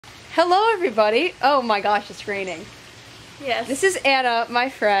Hello everybody. Oh my gosh, it's raining. Yes. This is Anna, my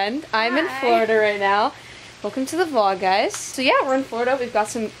friend. I'm in Florida right now. Welcome to the vlog, guys. So yeah, we're in Florida. We've got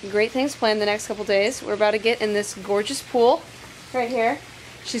some great things planned the next couple days. We're about to get in this gorgeous pool right here.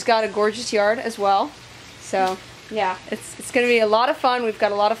 She's got a gorgeous yard as well. So yeah, it's gonna be a lot of fun. We've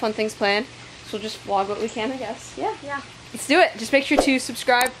got a lot of fun things planned. So we'll just vlog what we can, I guess. Yeah. Let's do it. Just make sure to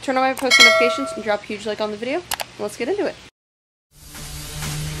subscribe, turn on my post notifications, and drop a huge like on the video. Let's get into it.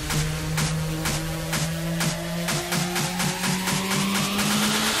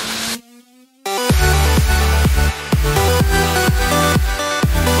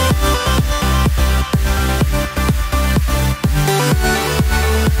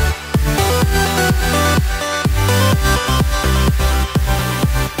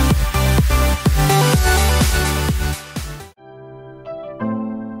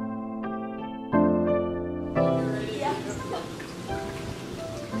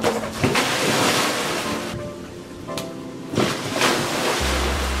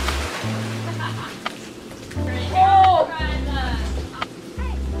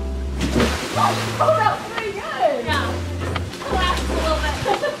 Oh, that was pretty good! Yeah. Relax a little bit.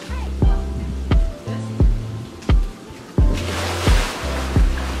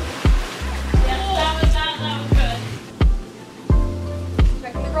 Yes, that was good.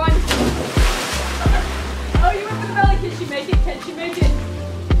 Back in the run. Oh, you went for the belly. Can she make it? Can she make it?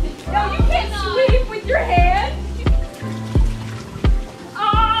 No, you can't sweep with your hand.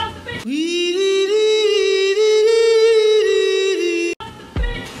 Ah, the big.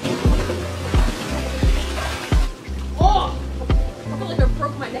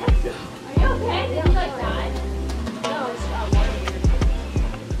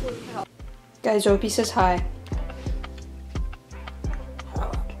 Guys, Opie says hi.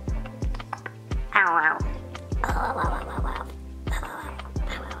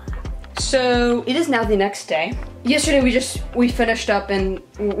 So it is now the next day. Yesterday we finished up and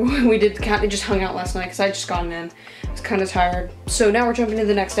we just hung out last night because I just gotten in. I was kind of tired. So now we're jumping into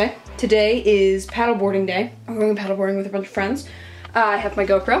the next day. Today is paddleboarding day. I'm going paddleboarding with a bunch of friends. I have my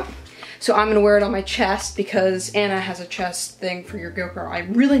GoPro. So I'm gonna wear it on my chest because Anna has a chest thing for your GoPro. I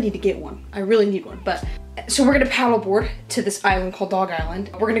really need to get one. I really need one. But so we're gonna paddleboard to this island called Dog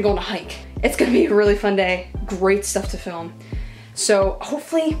Island. We're gonna go on a hike. It's gonna be a really fun day. Great stuff to film. So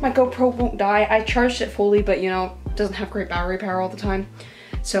hopefully my GoPro won't die. I charged it fully, but you know, it doesn't have great battery power all the time.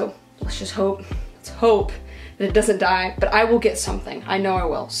 So let's just hope. Let's hope that it doesn't die. But I will get something. I know I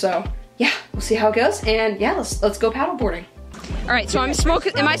will. So yeah, we'll see how it goes. And yeah, let's go paddleboarding. All right, so I'm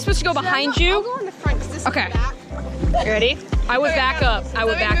smoking. Am I supposed to go behind you? I'll go in the front. This Okay. You ready? I would back up. I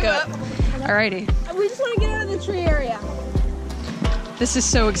would back up. Alrighty. We just want to get out of the tree area. This is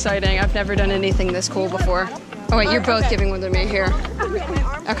so exciting. I've never done anything this cool before. Oh wait, you're both giving one to me here.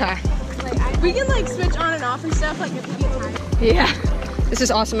 Okay. We can like switch on and off and stuff like if we get tired. Yeah. This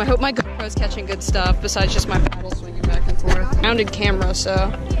is awesome. I hope my GoPro's catching good stuff besides just my paddle swinging back and forth. Mounted camera,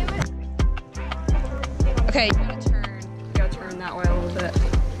 so. Okay. You gotta turn that way a little bit.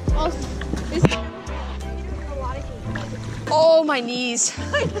 Oh, my knees.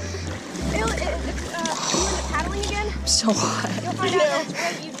 Are you in the paddling again? I'm so hot. You'll find out that's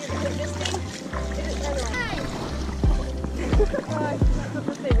way easier because this thing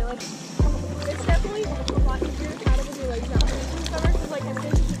it's definitely a lot easier to paddle with your legs out in summer because like as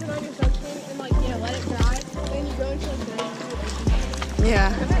soon as you put on your sunscreen and like let it dry, then you go into like the Yeah.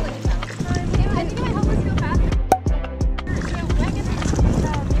 I think it might help us go faster.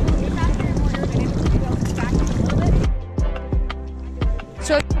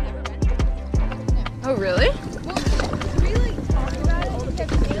 So, oh really?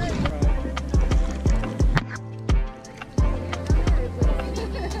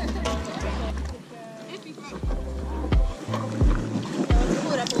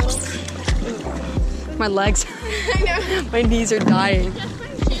 My legs, I know. my knees are dying.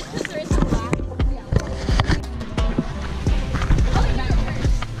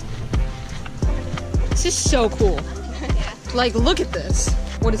 This is so cool. Like, look at this.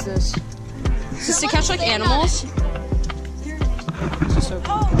 What is this? Is this to catch like animals? This is so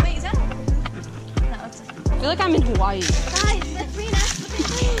cool. Oh, wait, is that? I feel like I'm in Hawaii. Guys, let's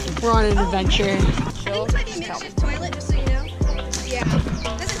reenact. We're on an adventure. I think this might be a makeshift toilet, just so you know. Yeah.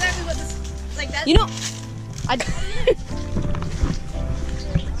 That's exactly what this, like that. You know,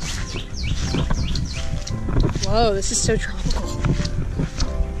 whoa, this is so tropical.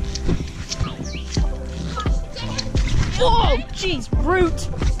 Whoa, jeez, brute.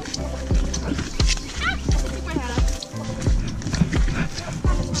 Keep my hat up.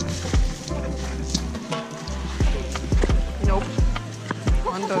 Nope.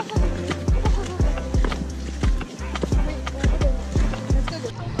 On the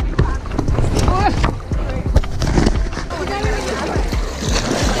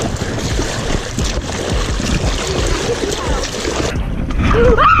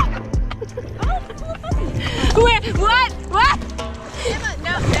What? What?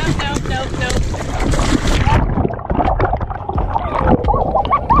 No.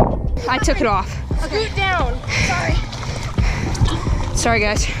 I took it off. Scoot down. Sorry,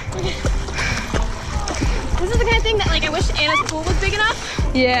 guys. This is the kind of thing that, like, I wish Anna's pool was big enough.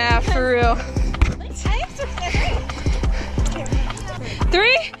 Yeah, for real.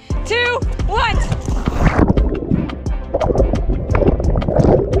 3, 2, 1.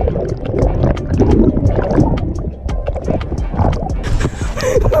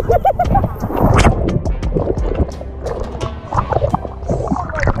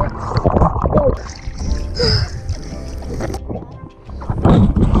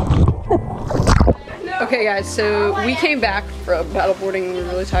 Okay guys, so we came back from paddleboarding and we were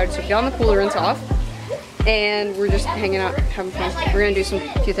really tired, so we got on the pool to rinse off. And we're just hanging out, having fun. We're gonna do a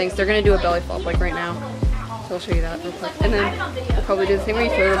few things. They're gonna do a belly flop like right now. So I'll show you that real quick. And then we'll probably do the thing where you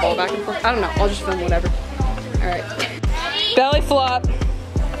throw your ball back and forth. I don't know, I'll just film whatever. Alright. Belly flop.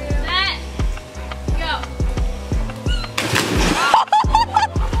 Set. Go.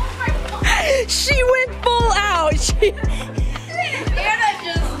 She went full out. Anna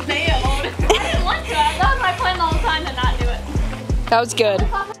just nailed. I didn't want to. That was my plan the whole time to not do it. That was good.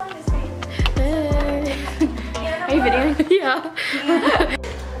 Are you videoing? Yeah.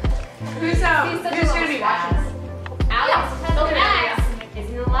 Who's gonna be watching? Alex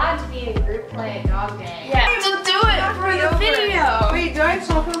isn't allowed to be in group play at dog day. Yeah. To do it for the video. Wait, do I have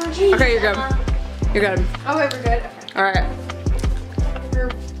cell phone machine? Okay, you're good. You're good. Oh wait, we're good. Okay. Alright. We're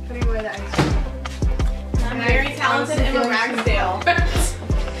putting away the ice. I'm very talented in the Ragsdale.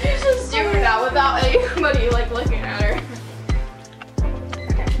 She's just doing that without anybody like looking at her.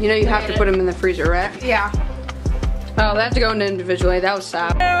 You know you have to put them in the freezer, right? Yeah. Oh, they have to go in individually. That was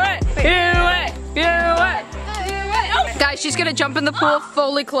sad. Guys, she's gonna jump in the pool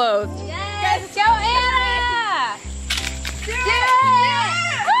fully clothed. Yes. Let's go, Anna! Do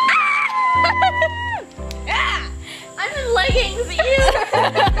Yeah! I'm in leggings.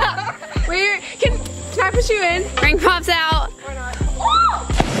 Can I push you in? Ring pops out. Or not.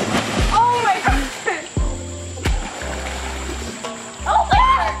 Oh my god.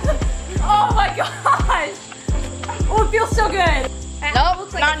 Oh my gosh! Oh, it feels so good.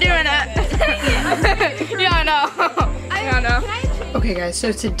 Nope, Not doing it. Yeah, I know. Yeah, I know. Okay guys,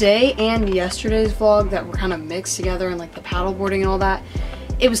 so today and yesterday's vlog that were kind of mixed together and like the paddleboarding and all that,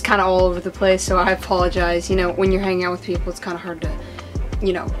 it was kind of all over the place, so I apologize. You know, when you're hanging out with people, it's kind of hard to,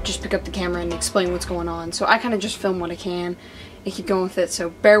 you know, just pick up the camera and explain what's going on. So I kind of just film what I can and keep going with it, so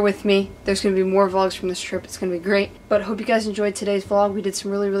bear with me. There's going to be more vlogs from this trip. It's going to be great. But I hope you guys enjoyed today's vlog. We did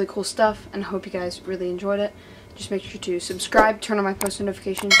some really, really cool stuff, and I hope you guys really enjoyed it. Just make sure to subscribe, turn on my post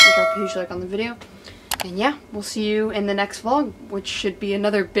notifications, and drop a huge like on the video. And yeah, we'll see you in the next vlog, which should be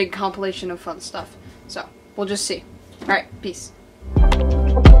another big compilation of fun stuff. So, we'll just see. Alright, peace.